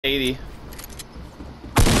80.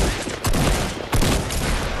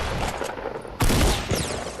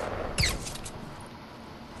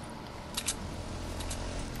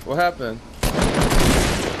 What happened?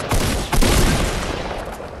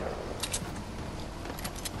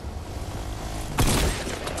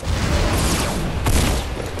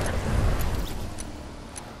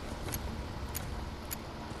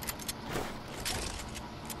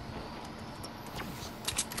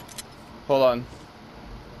 Hold on.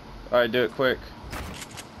 Alright, do it quick.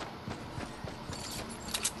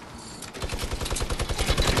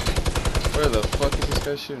 Where the fuck is this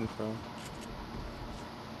guy shooting from?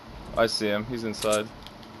 I see him. He's inside.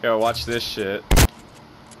 Yo, watch this shit.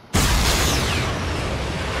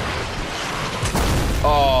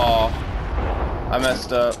 Oh, I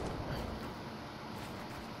messed up.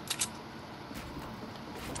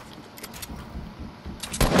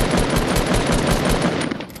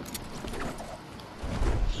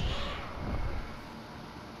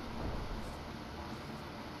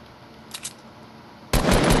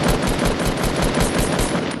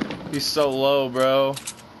 He's so low, bro.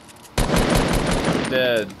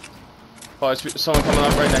 Dead. Oh, there's someone coming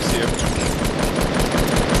up right next to you.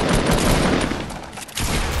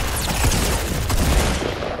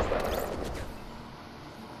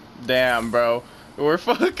 Damn, bro. We're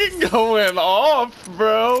fucking going off,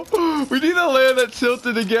 bro. We need to land that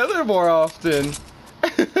tilted together more often.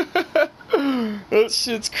 That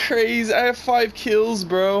shit's crazy. I have 5 kills,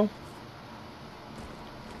 bro.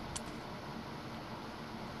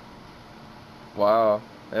 Wow.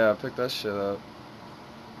 Yeah, pick that shit up.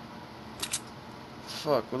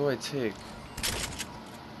 Fuck, what do I take?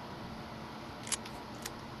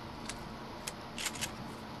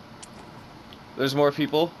 There's more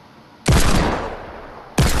people.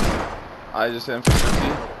 I just hit him for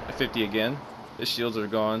 50. 50 again. His shields are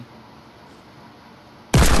gone.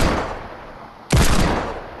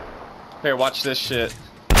 Here, watch this shit.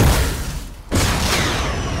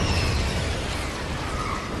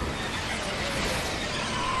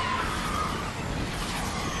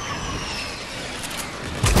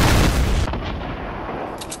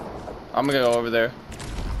 I'm gonna go over there.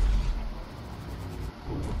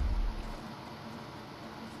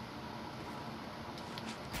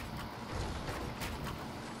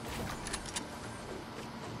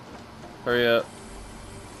 Hurry up.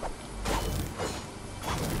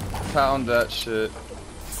 Pound that shit.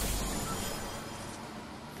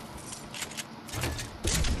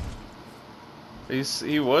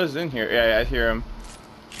 He was in here. Yeah, I hear him.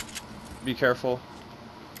 Be careful.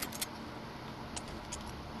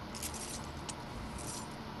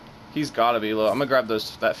 He's gotta be low. I'm gonna grab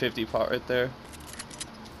that 50 pot right there.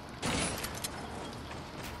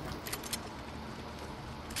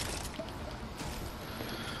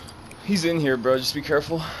 He's in here, bro. Just be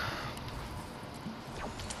careful.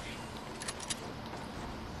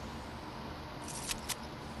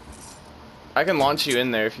 I can launch you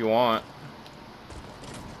in there if you want.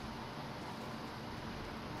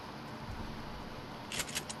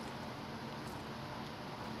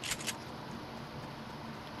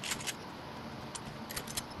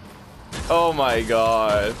 Oh my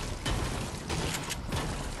god.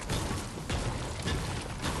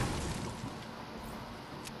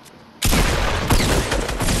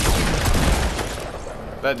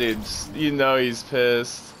 That dude's, you know he's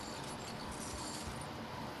pissed.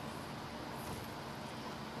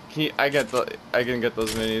 I can get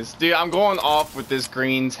those minis. Dude, I'm going off with this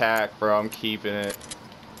green tack, bro. I'm keeping it.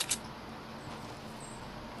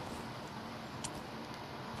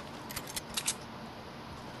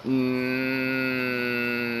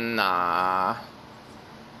 Nah.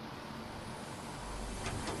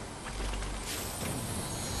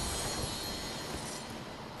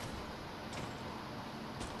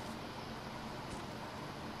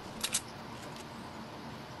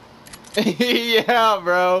 Yeah,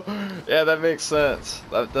 bro. Yeah, that makes sense.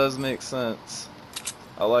 That does make sense.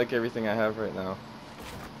 I like everything I have right now.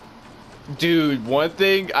 Dude, one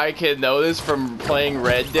thing I can notice from playing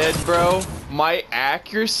Red Dead, bro, my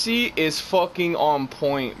accuracy is fucking on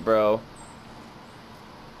point, bro.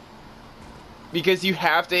 Because you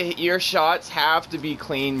have to, your shots have to be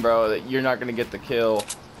clean, bro, that you're not gonna get the kill.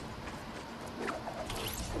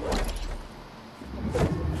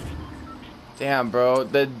 Damn, bro,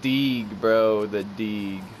 the Deeg, bro, the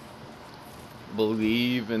Deeg.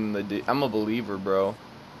 Believe in the Deeg. I'm a believer, bro.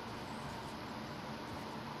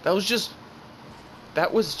 That was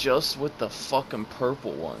just with the fucking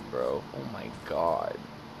purple one, bro. Oh my god.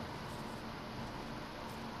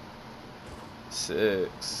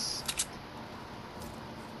 6.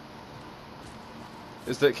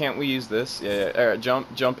 Is that, can't we use this? Yeah, yeah. Alright,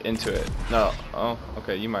 jump into it. No. Oh,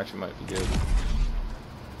 okay, you actually might be good.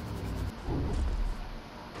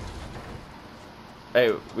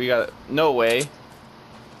 Hey, we got, no way.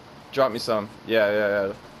 Drop me some. Yeah, yeah,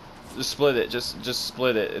 yeah. Just split it. Just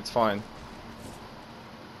split it. It's fine.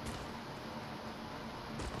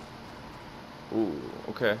 Ooh,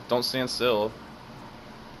 okay. Don't stand still.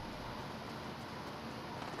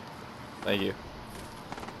 Thank you.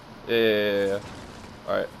 Yeah.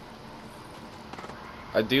 Alright.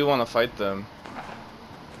 I do want to fight them.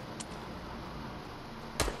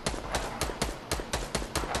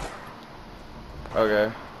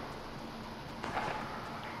 Okay.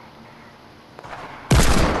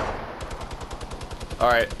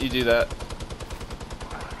 Alright, you do that.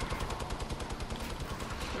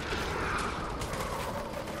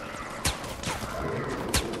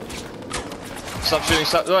 Stop shooting,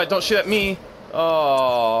 stop. Oh, don't shoot at me.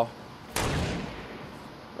 Oh.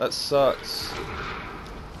 That sucks.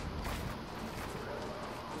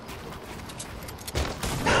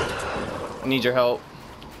 I need your help.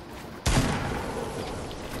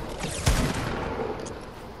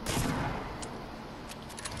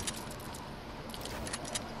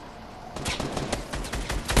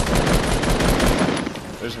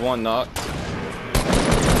 There's one knocked.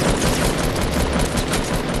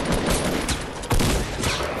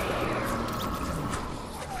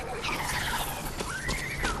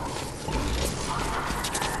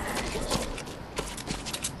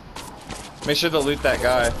 Make sure to loot that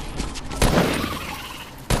guy.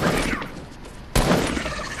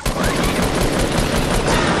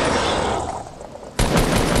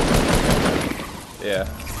 Yeah.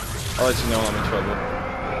 I'll let you know I'm in trouble.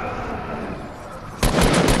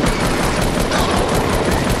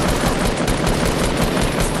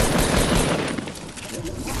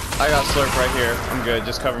 I got slurp right here. I'm good.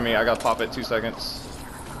 Just cover me. I gotta pop it 2 seconds.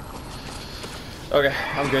 Okay,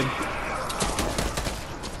 I'm good.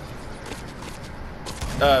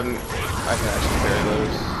 I can actually carry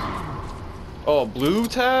those. Oh, blue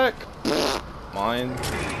tack? Mine.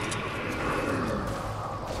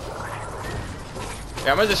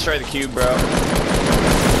 Yeah, I'm gonna destroy the cube, bro.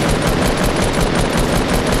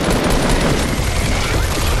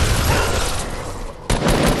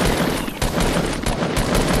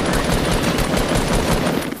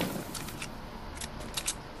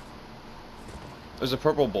 There's a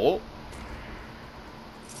purple bolt.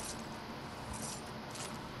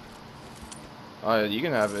 You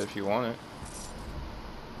can have it if you want it.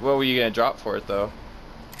 What were you gonna drop for it though?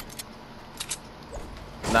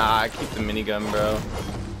 Nah, I keep the minigun, bro.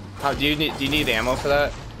 How do you need ammo for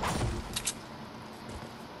that?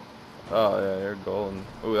 Oh yeah, you're golden.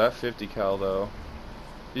 Ooh, that 50 cal though.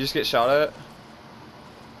 You just get shot at?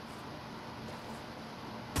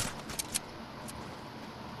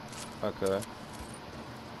 Okay.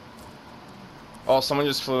 Oh, someone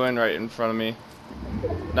just flew in right in front of me.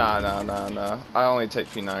 Nah. I only take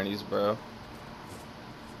P90s, bro.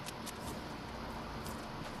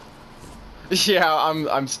 Yeah,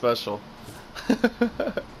 I'm special.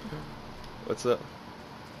 What's up?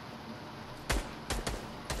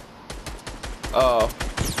 Oh.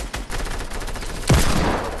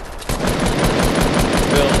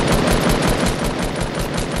 Bill.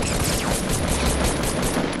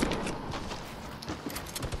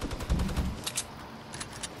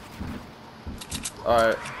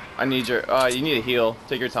 Alright. I need your you need a heal.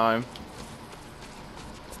 Take your time.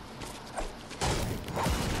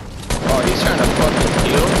 Oh, he's trying to fucking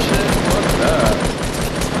heal and shit? Fuck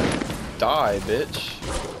that. Die, bitch.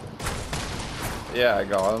 Yeah, I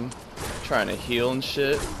got him. Trying to heal and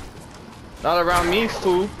shit. Not around me,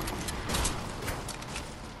 fool.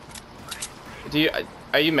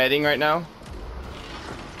 Are you medding right now?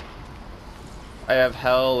 I have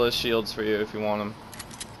hella shields for you if you want them.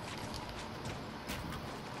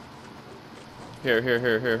 Here.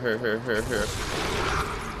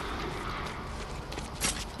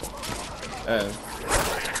 And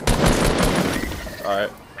alright.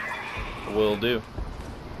 Will do.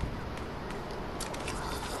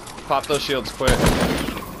 Pop those shields quick.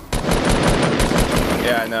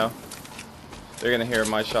 Yeah, I know. They're gonna hear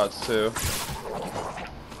my shots too.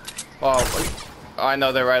 Oh, I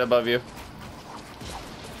know they're right above you.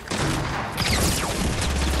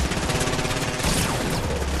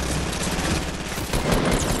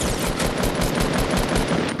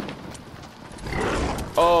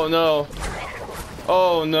 Oh no.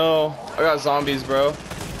 Oh no. I got zombies, bro.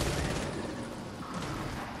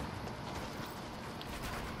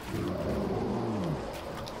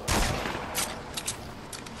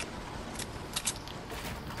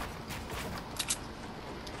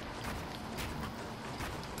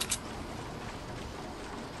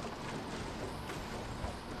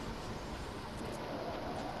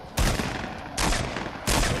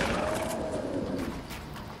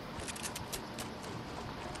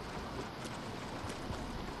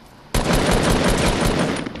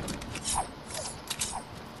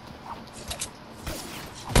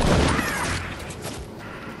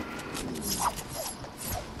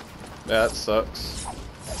 Yeah, that sucks.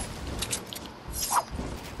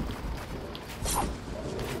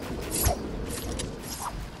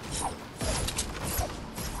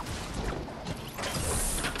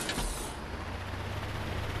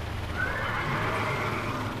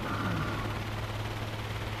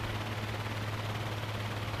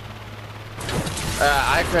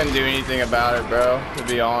 I couldn't do anything about it, bro, to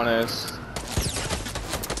be honest.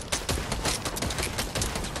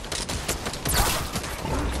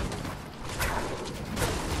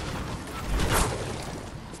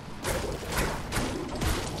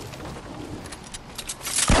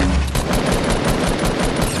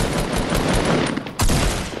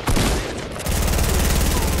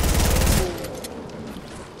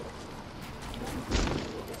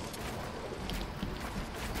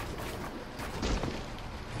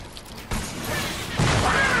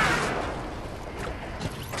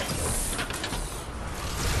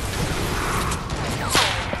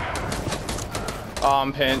 Oh,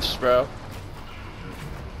 I'm pinched, bro.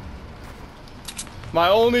 My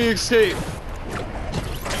only escape.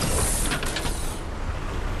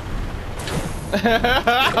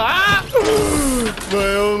 My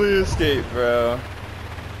only escape, bro.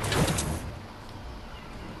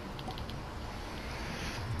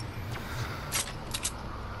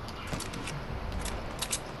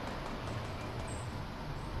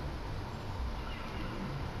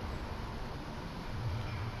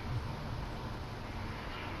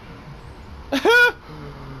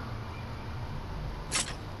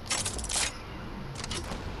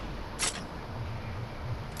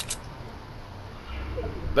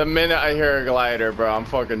 The minute I hear a glider, bro, I'm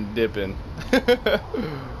fucking dipping.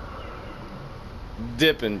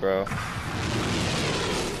 Dipping, bro.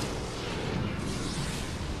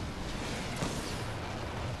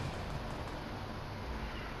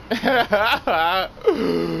 Yeah,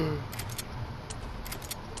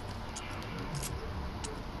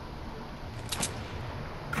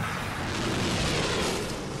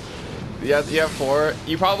 you have 4.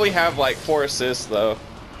 You probably have like 4 assists though.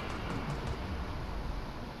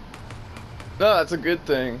 No, that's a good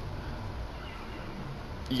thing.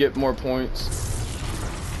 You get more points.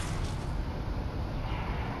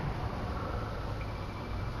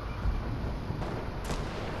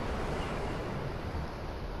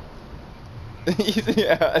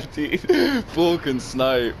 Yeah, dude. Fool can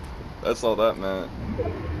snipe. That's all that meant.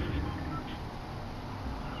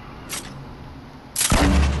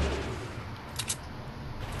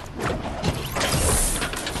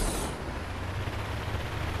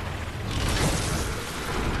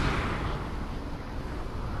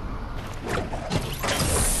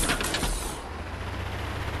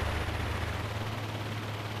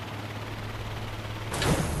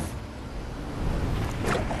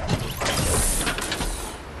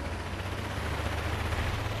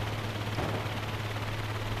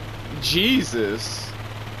 Jesus,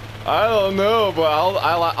 I don't know, but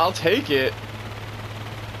I'll take it.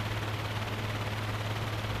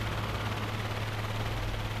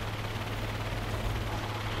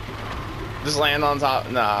 Just land on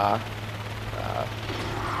top. Nah.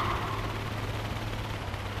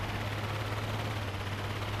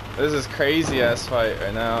 This is crazy ass fight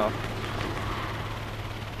right now.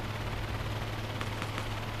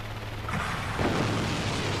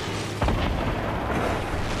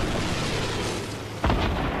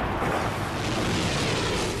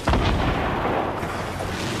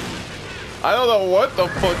 I don't know what the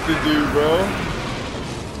fuck to do, bro.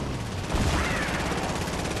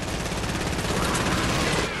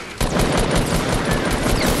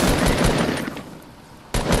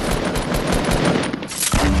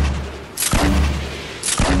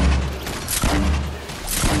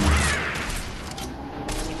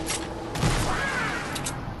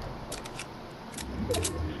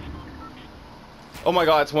 Oh my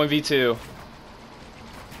god, it's 1v2.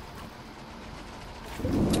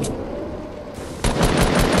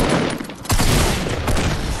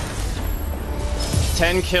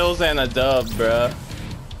 Ten kills and a dub, bruh.